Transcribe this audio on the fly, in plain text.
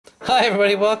Hi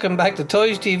everybody, welcome back to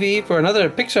Toys TV for another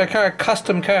Pixar car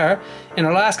custom car. In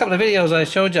our last couple of videos I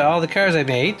showed you all the cars I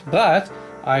made, but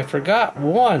I forgot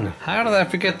one. How did I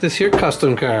forget this here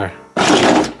custom car?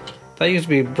 That used to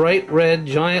be bright red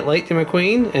giant Lightning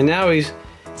McQueen, and now he's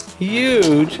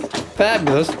huge,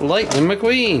 fabulous Lightning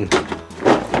McQueen.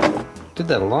 Did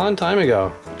that a long time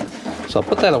ago. So I'll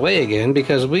put that away again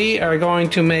because we are going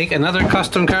to make another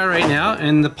custom car right now,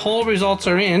 and the poll results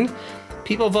are in.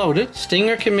 People voted.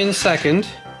 Stinger came in second,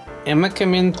 Emma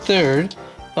came in third,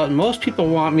 but most people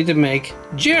want me to make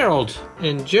Gerald.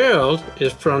 And Gerald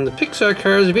is from the Pixar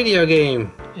Cars video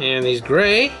game. And he's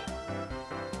gray,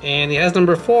 and he has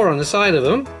number 4 on the side of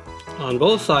him. On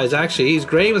both sides actually. He's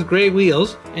gray with gray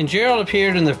wheels. And Gerald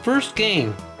appeared in the first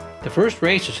game, the first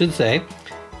race I should say.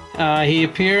 He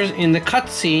appears in the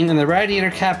cutscene in the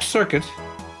Radiator Cap circuit,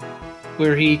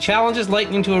 where he challenges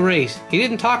Lightning to a race. He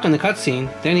didn't talk in the cutscene,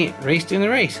 then he raced in the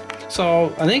race.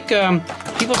 So I think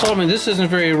people told me this isn't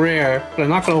very rare, but I'm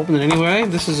not going to open it anyway.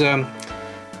 This is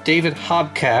David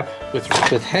Hobcap with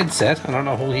headset. I don't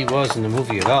know who he was in the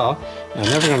movie at all. I'm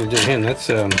never going to do him. That's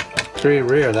very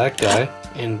rare, that guy.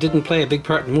 And didn't play a big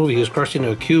part in the movie. He was crushed into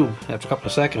a cube after a couple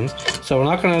of seconds. So we're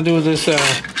not going to do this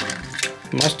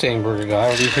Mustang Burger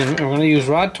guy. We're going to use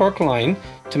Rod Torque Line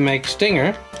to make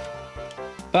Stinger.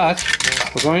 But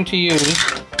we're going to use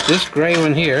this gray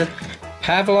one here.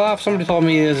 Pavlov, somebody told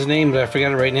me his name, but I forget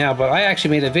it right now. But I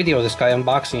actually made a video of this guy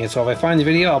unboxing it. So if I find the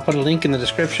video, I'll put a link in the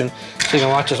description so you can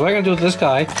watch it. So what I'm going to do with this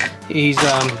guy,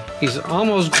 he's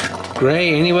almost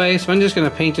gray anyway. So I'm just going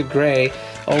to paint it gray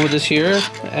over this here.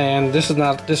 And this is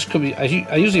not, this could be,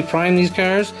 I usually prime these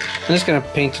cars. I'm just going to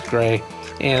paint it gray.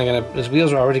 And his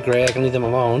wheels are already gray, I can leave them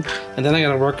alone. And then I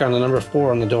gotta work on the number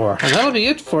 4 on the door. And that'll be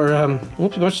it for,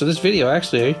 won't be much of this video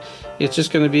actually. It's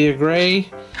just gonna be a gray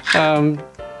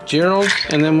Gerald,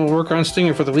 and then we'll work on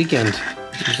Stinger for the weekend.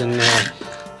 Using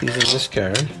this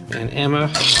car. And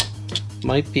Emma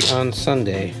might be on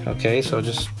Sunday. Okay, so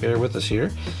just bear with us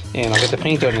here. And I'll get the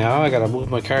paint out now. I gotta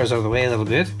move my cars out of the way a little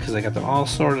bit, because I got them all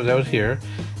sorted out here.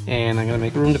 And I'm gonna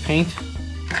make room to paint.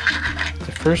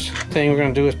 The first thing we're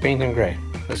gonna do is paint them gray.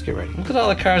 Let's get ready. Look at all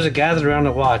the cars that gathered around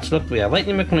to watch. Look, we have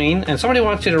Lightning McQueen, and somebody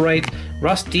wants you to write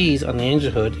Russ D's on the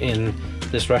engine hood in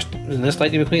this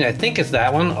Lightning McQueen. I think it's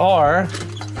that one, or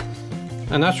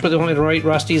I'm not sure they want me to write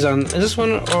Russ D's on this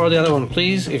one or the other one.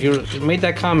 Please, if you made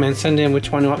that comment, send in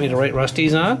which one you want me to write Russ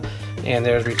D's on. And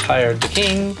there's Retired the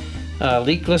King,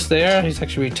 Leakless there. He's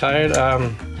actually retired.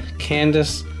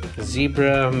 Candace,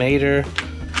 Zebra, Mater.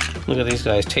 Look at these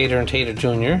guys, Tater and Tater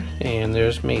Jr. And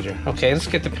there's Mater. Okay, let's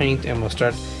get the paint and we'll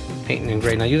start painting in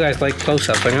gray. Now you guys like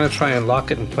close-ups. I'm going to try and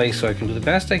lock it in place so I can do the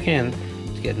best I can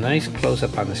to get nice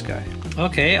close-up on this guy.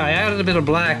 Okay, I added a bit of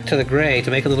black to the gray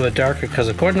to make it a little bit darker because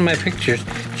according to my pictures,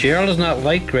 Gerald is not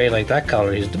light gray like that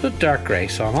color. He's a bit dark gray.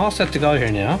 So I'm all set to go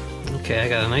here now. Okay, I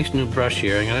got a nice new brush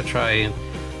here. I'm going to try and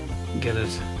get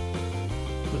it.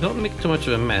 But don't make too much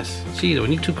of a mess. See, do we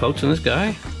need 2 coats on this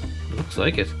guy? Looks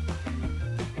like it.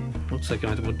 Looks like I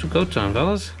have to put 2 coats on,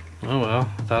 fellas. Oh well,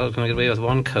 I thought I was going to get away with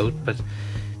 1 coat, but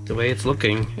the way it's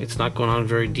looking, it's not going on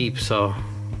very deep, so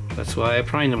that's why I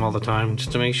prime them all the time,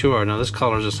 just to make sure. Now this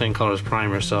color is the same color as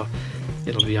primer, so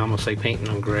it'll be almost like painting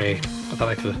on gray. I thought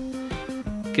I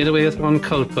could get away with 1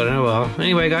 coat, but oh well.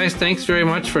 Anyway guys, thanks very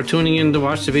much for tuning in to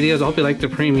watch the videos. I hope you like the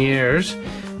premieres.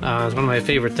 It's one of my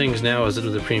favorite things now is to do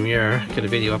the premiere, get a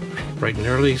video up bright and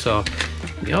early, so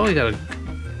you gotta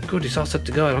good, he's all set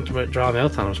to go. I don't have to draw a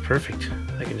mouth on him. It's perfect.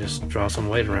 I can just draw some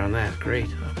white around that. Great.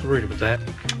 I'm worried about that.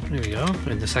 There we go.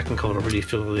 And the second coat will really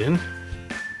fill it in.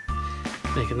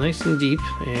 Make it nice and deep.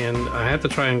 And I have to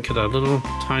try and get a little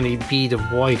tiny bead of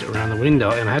white around the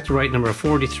window. And I have to write number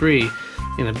 43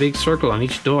 in a big circle on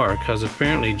each door because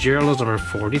apparently Gerald is number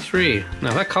 43.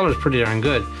 Now that color is pretty darn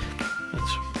good.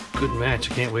 That's a good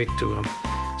match. I can't wait to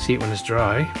see it when it's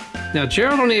dry. Now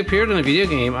Gerald only appeared in a video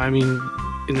game. I mean,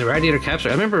 in the Radiator Capture.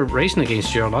 I remember racing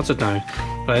against Gerald lots of times,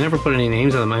 but I never put any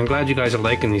names on them. I'm glad you guys are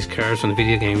liking these cars from the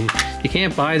video game. You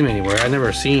can't buy them anywhere. I've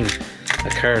never seen a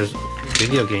Cars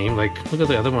video game. Like, look at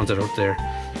the other ones that are out there.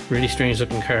 Really strange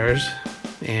looking cars,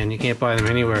 and you can't buy them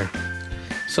anywhere.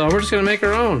 So we're just going to make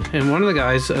our own. And one of the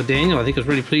guys, Daniel, I think was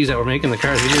really pleased that we're making the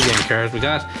Cars video game cars. We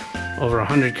got over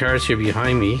 100 cars here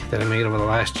behind me that I made over the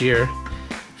last year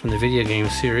from the video game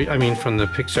series. I mean, from the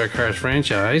Pixar Cars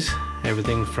franchise.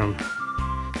 Everything from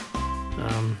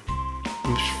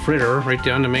Fritter right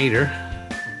down to Mater,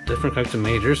 different types of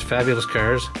Maters, fabulous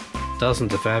cars,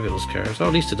 dozens of fabulous cars, or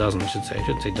at least a dozen I should say. I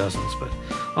shouldn't say dozens, but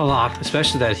a lot,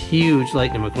 especially that huge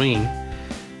Lightning McQueen.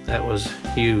 That was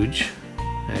huge,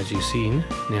 as you've seen.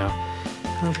 Now,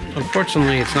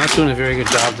 unfortunately it's not doing a very good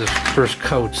job this first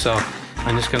coat, so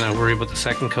I'm just gonna worry about the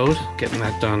second coat, getting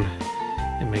that done,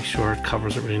 and make sure it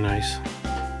covers it really nice.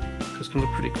 It's gonna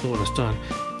look pretty cool when it's done.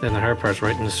 Then the hard part's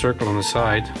writing the circle on the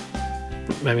side.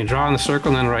 I mean, drawing the circle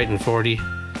and then writing 40,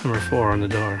 number 4 on the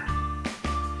door.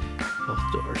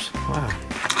 Both doors. Wow.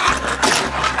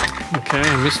 Okay,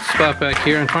 I missed the spot back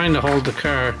here. I'm trying to hold the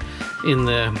car in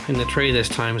the tray this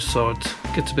time so it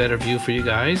gets a better view for you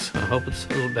guys. I hope it's a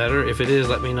little better. If it is,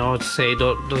 let me know.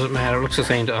 Doesn't matter. It looks the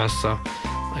same to us, so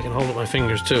I can hold it with my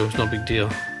fingers too. It's no big deal.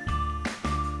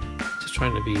 Just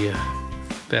trying to be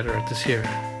better at this here.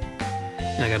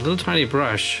 And I got a little tiny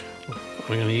brush I'm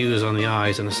going to use on the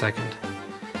eyes in a second.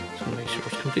 So make sure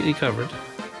it's completely covered.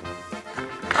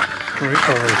 Right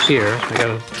over here, I got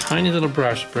a tiny little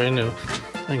brush, brand new.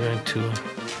 I'm going to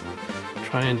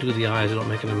try and do the eyes without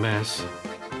making a mess,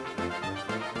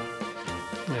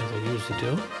 as I usually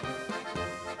do.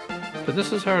 But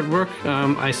this is hard work.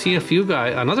 I see a few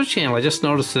guys, another channel I just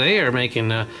noticed today, are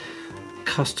making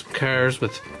custom cars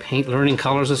with paint, learning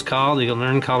colors it's called. You can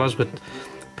learn colors with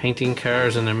painting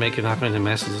cars, and they're making all kinds of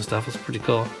messes and stuff. It's pretty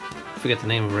cool. I forget the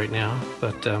name of it right now,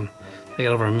 but they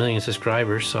got over 1 million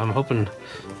subscribers, so I'm hoping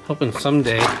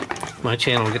someday my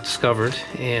channel will get discovered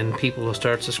and people will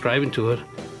start subscribing to it.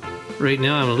 Right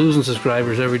now I'm losing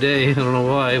subscribers every day. I don't know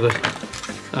why, but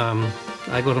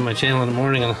I go to my channel in the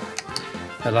morning and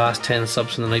I lost 10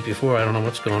 subs from the night before. I don't know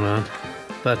what's going on.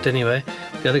 But anyway,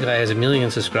 the other guy has 1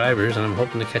 million subscribers and I'm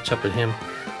hoping to catch up with him.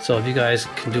 So if you guys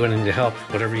can do anything to help,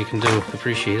 whatever you can do,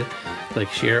 appreciate it. Like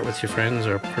share it with your friends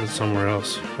or put it somewhere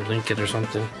else or link it or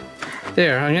something.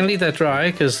 There, I'm going to leave that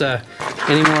dry because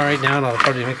any more right now and I'll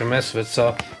probably make a mess of it.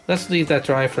 So let's leave that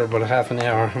dry for about a half an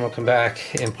hour and we'll come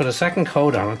back and put a second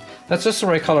coat on it. That's just the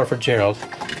right color for Gerald.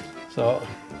 So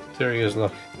there he is,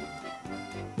 look.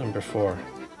 Number 4.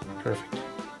 Perfect.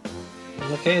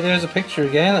 Okay, there's a picture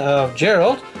again of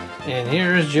Gerald. And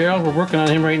here's Gerald. We're working on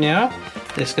him right now.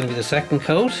 This is going to be the second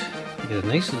coat. Get a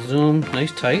nice zoom,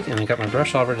 nice tight, and I got my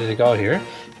brush all ready to go here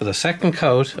for the second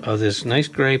coat of this nice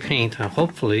gray paint. And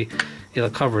hopefully it'll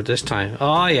cover it this time.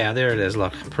 Oh yeah, there it is.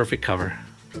 Look, perfect cover.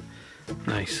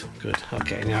 Nice, good.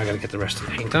 Okay, now I got to get the rest of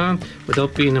the paint on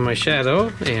without being in my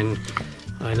shadow. And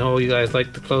I know you guys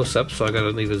like the close-up, so I got to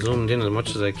leave it zoomed in as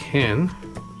much as I can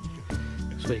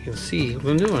so you can see what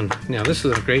I'm doing. Now this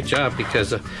is a great job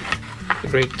because a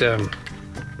great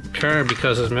car,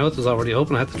 because his mouth is already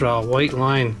open. I have to draw a white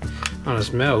line on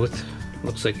his mouth.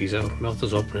 Looks like his mouth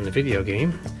is open in the video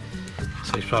game,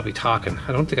 so he's probably talking.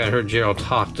 I don't think I heard Gerald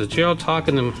talk. Does Gerald talk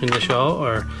in the show,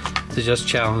 or they just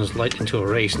challenge Light into a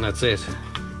race and that's it?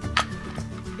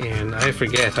 And I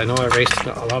forget. I know I raced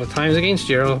a lot of times against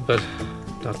Gerald, but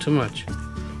not too much.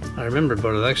 I remember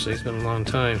about it actually. It's been a long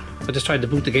time. I just tried to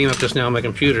boot the game up just now on my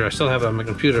computer. I still have it on my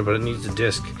computer, but it needs a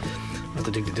disc. I'll have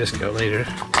to dig the disc out later,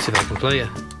 see if I can play it.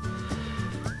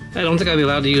 I don't think I'll be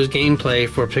allowed to use gameplay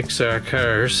for Pixar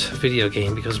Cars video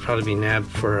game because it'll probably be nabbed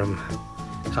for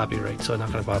copyright, so I'm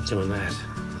not going to bother doing that.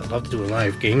 I'd love to do a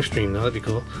live game stream though, that'd be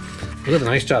cool. Look at the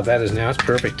nice job that is now, it's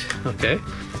perfect. Okay,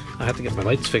 I have to get my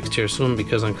lights fixed here soon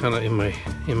because I'm kind of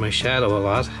in my shadow a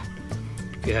lot.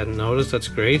 If you hadn't noticed, that's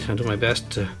great. I'll do my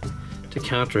best to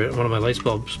counter it. One of my light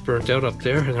bulbs burnt out up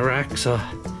there in the rack, so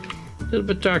a little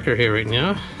bit darker here right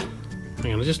now. I'm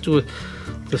going to just do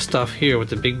the stuff here with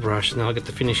the big brush, and then I'll get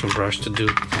the finishing brush to do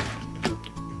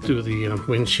the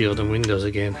windshield and windows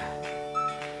again.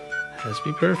 That's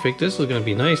be perfect. This is going to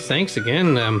be nice. Thanks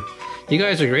again. You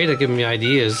guys are great at giving me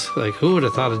ideas. Like, who would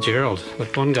have thought of Gerald?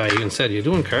 Like one guy even said, "You're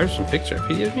doing cars from Pixar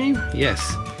video game?"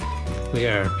 Yes, we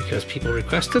are, because people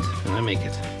request it and I make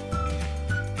it.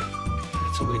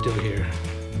 That's what we do here.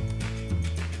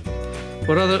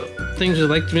 What other things would you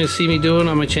like to see me doing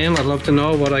on my channel? I'd love to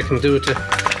know what I can do to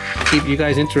keep you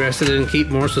guys interested and keep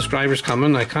more subscribers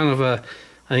coming. I kind of, I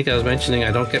think I was mentioning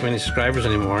I don't get many subscribers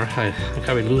anymore. I'm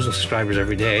probably losing subscribers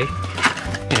every day,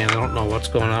 and I don't know what's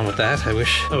going on with that. I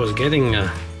wish I was getting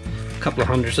a couple of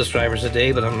hundred subscribers a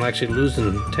day, but I'm actually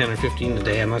losing 10 or 15 a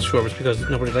day. I'm not sure if it's because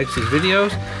nobody likes these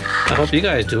videos. I hope you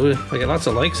guys do. I get lots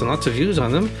of likes and lots of views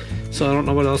on them, so I don't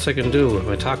know what else I can do. Am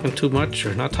I talking too much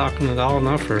or not talking at all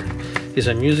enough, or is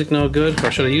our music no good,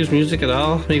 or should I use music at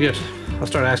all? Maybe I'll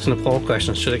start asking the poll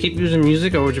questions. Should I keep using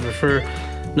music, or would you prefer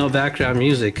no background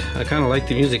music? I kind of like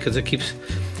the music because it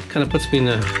kind of puts me in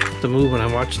the mood when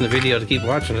I'm watching the video to keep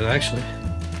watching it actually.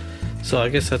 So I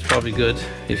guess that's probably good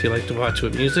if you like to watch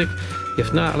with music.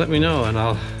 If not, let me know and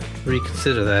I'll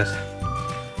reconsider that.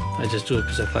 I just do it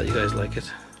because I thought you guys like it.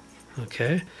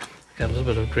 Okay, I got a little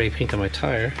bit of gray paint on my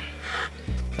tire.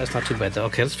 That's not too bad though.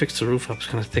 Okay, let's fix the roof up. It's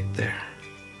kind of thick there.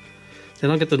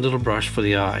 Then I'll get the little brush for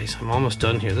the eyes. I'm almost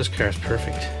done here. This car is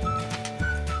perfect.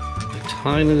 A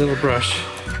tiny little brush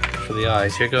for for the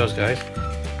eyes. Here goes, guys.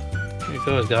 Here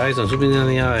goes, guys. I'm zooming in on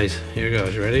the eyes. Here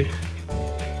goes. You ready?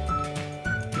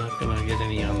 Not gonna get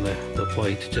any on the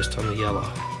white, just on the yellow.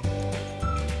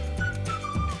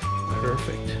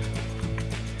 Perfect.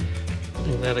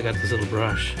 I'm glad I got this little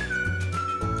brush. Is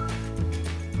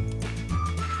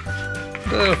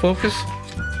that out of focus?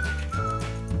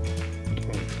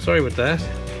 Sorry about that.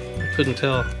 I couldn't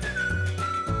tell.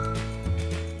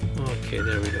 Okay,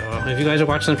 there we go. If you guys are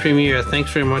watching the premiere,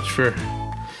 thanks very much for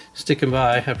sticking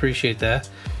by. I appreciate that.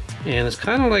 And it's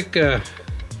kind of like, it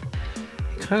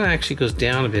kind of actually goes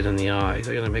down a bit in the eyes.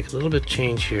 I'm gonna make a little bit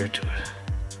change here to it.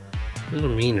 A little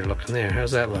meaner looking there.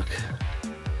 How's that look?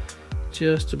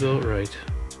 Just about right.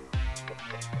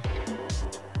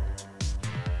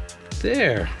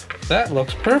 There. That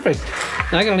looks perfect.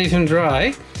 Now I'm gonna leave him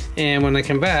dry. And when I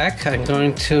come back, I'm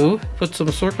going to put some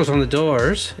circles on the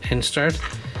doors and start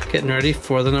getting ready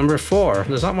for the number 4.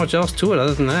 There's not much else to it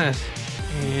other than that.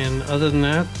 And other than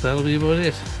that, that'll be about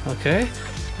it. Okay?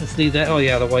 Let's leave that. Oh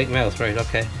yeah, the white mouth, right,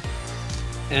 okay.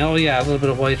 And oh yeah, a little bit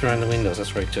of white around the windows,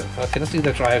 that's right too. Okay, let's leave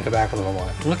that dry and come back a little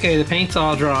while. Okay, the paint's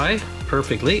all dry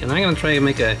perfectly, and I'm gonna try and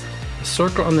make a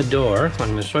circle on the door. I'm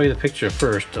gonna show you the picture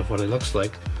first of what it looks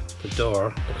like. The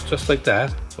door looks just like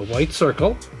that. A white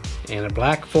circle and a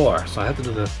black 4. So I have to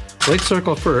do the white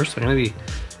circle first. I'm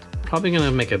probably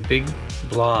gonna make a big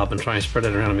blob and try and spread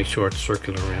it around and make sure it's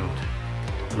circular around.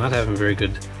 I'm not having very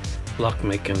good luck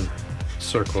making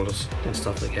circles and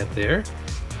stuff like that there.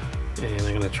 And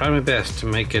I'm gonna try my best to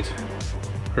make it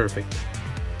perfect.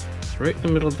 It's right in the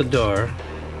middle of the door.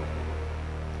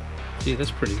 See,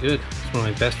 that's pretty good. It's one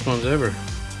of my best ones ever.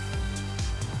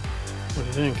 What do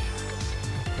you think?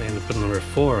 I'm gonna put number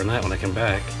 4 on that when I come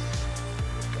back.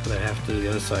 But I have to do the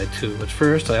other side too. But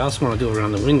first, I also want to do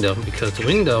around the window because the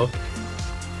window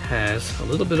has a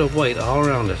little bit of white all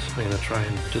around it. I'm gonna try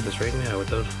and do this right now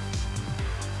without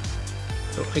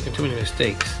making too many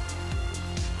mistakes.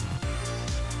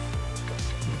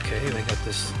 Okay, and I got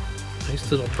this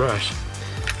nice little brush.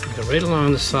 I go right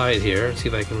along the side here and see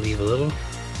if I can leave a little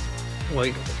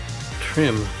white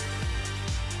trim.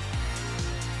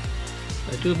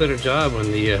 I do a better job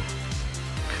when the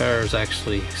car is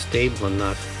actually stable and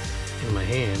not in my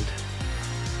hand.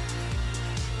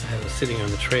 I have it sitting on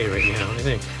the tray right now. What do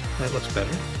you think? That looks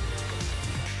better.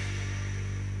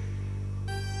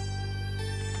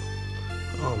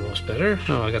 Almost better.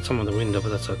 Oh, I got some on the window, but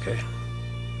that's okay.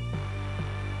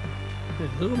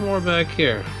 A little more back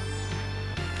here.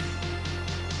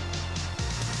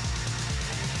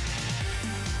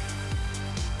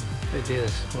 I did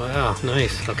it. Wow,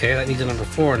 nice. Okay, that needs a number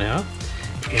 4 now.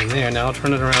 And there, now I'll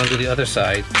turn it around to the other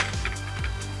side.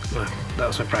 Well, that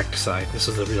was my practice side. This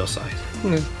is the real side.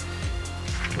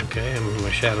 Okay, I'm in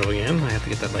my shadow again. I have to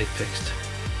get that light fixed.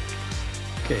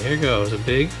 Okay, here goes. A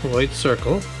big white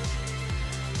circle.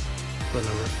 For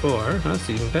number 4. That's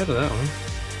even better, that one.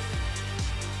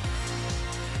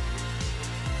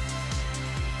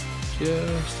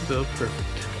 Just about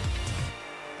perfect.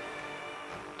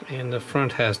 And the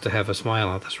front has to have a smile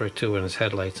on it, that's right too, and its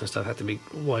headlights and stuff have to be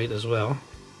white as well.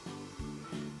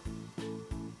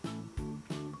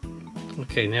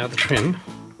 Okay, now the trim.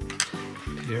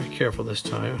 Be very careful this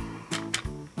time.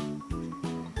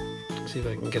 See if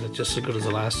I can get it just as good as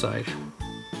the last side.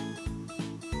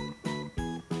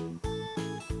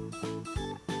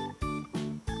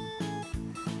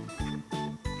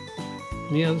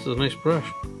 Yeah, this is a nice brush.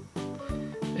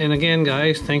 And again,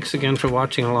 guys, thanks again for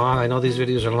watching along. I know these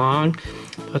videos are long,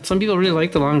 but some people really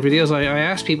like the long videos. I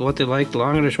asked people what they like, the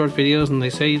long or the short videos, and they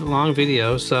say long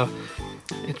videos, so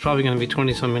it's probably going to be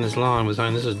 20-some minutes long by the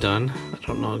time this is done. I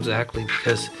don't know exactly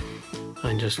because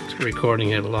I'm just recording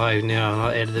it live now, and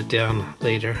I'll edit it down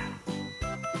later.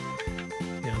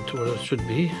 Down to what it should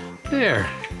be. There.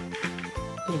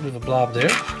 A little bit of a blob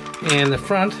there. And the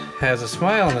front has a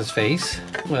smile on his face.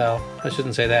 Well, I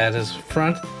shouldn't say that. His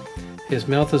front, his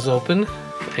mouth is open,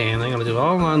 and I'm going to do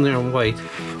all along there in white.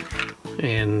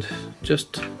 And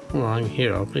just along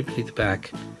here, I'll maybe leave the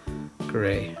back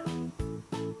gray.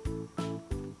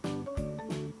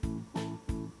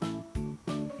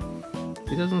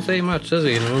 He doesn't say much, does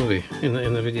he, in the movie? In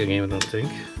the video game, I don't think.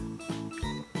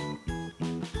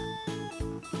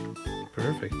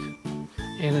 Perfect.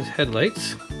 And his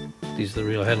headlights. These are the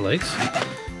real headlights.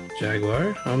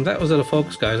 Jaguar. That was out of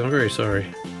focus, guys. I'm very sorry.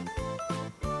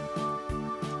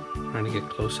 Trying to get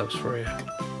close-ups for you.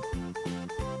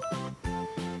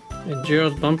 And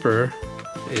Gerald's bumper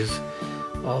is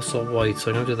also white,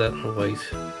 so I'm going to do that in white.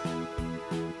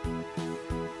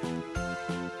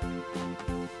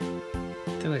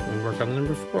 Then I can work on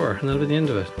number 4, and that'll be the end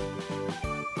of it.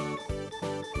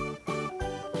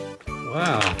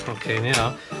 Wow, Okay,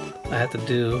 now I have to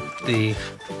do the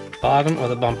bottom of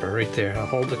the bumper right there. I'll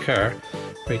hold the car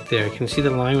right there. Can you see the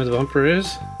line where the bumper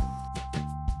is?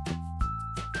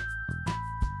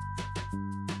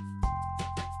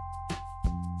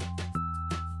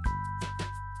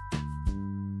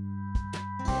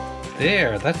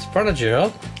 There, that's front of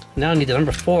Gerald. Now I need the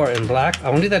number 4 in black. I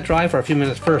want to let that dry for a few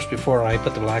minutes first before I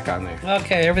put the black on there.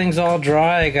 Okay, everything's all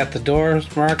dry. I got the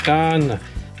doors marked on, the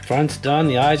front's done,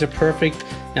 the eyes are perfect.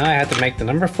 Now I have to make the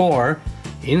number 4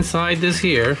 inside this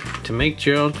here to make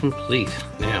Gerald complete.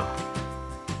 Now,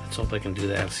 let's hope I can do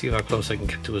that. See how close I can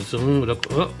get to a zoom.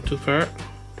 Oh, too far.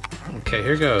 Okay,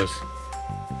 here goes.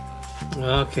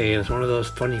 Okay, it's one of those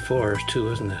funny 4s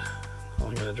too, isn't it?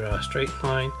 I'm going to draw a straight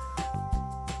line.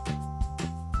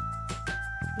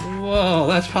 Whoa,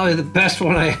 that's probably the best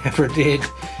one I ever did.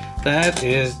 That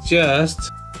is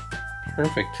just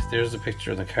perfect. There's the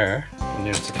picture of the car, and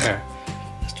there's the car.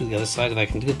 Let's do the other side. If I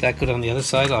can get that good on the other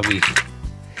side, I'll be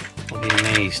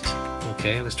amazed.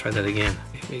 Okay, let's try that again.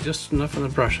 Maybe just enough on the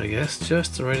brush, I guess.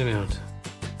 Just the right amount.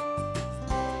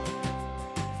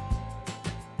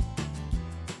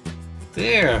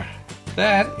 There.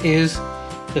 That is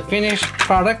the finished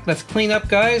product. Let's clean up,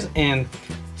 guys, and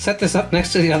set this up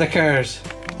next to the other cars.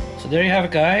 So there you have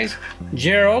it, guys.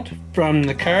 Gerald from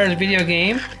the Cars video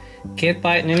game. Can't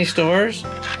buy it in any stores.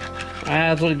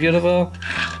 Absolutely beautiful.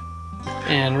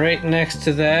 And right next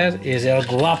to that is El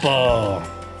Guapo.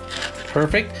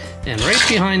 Perfect. And right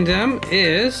behind them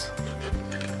is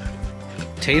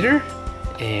Tater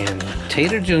and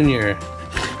Tater Jr.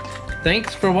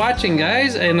 Thanks for watching,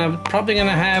 guys. And I'm probably going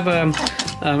to have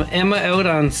Emma out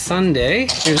on Sunday.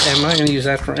 Here's Emma. I'm going to use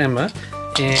that for Emma.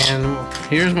 And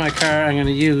here's my car I'm going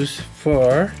to use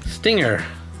for Stinger.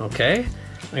 Okay,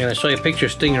 I'm going to show you a picture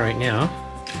of Stinger right now.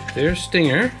 There's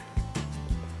Stinger.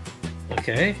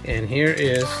 Okay, and here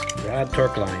is Rod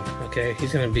Torkline. Okay,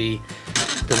 he's going to be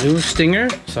the new Stinger.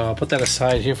 So I'll put that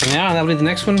aside here for now. And that'll be the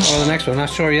next one or the next one. I'm not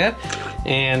sure yet.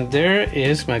 And there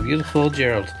is my beautiful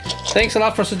Gerald. Thanks a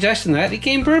lot for suggesting that. He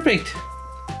came perfect.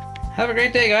 Have a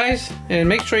great day, guys. And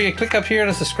make sure you click up here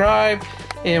to subscribe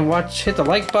and hit the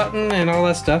like button and all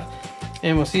that stuff.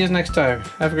 And we'll see you next time.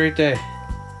 Have a great day.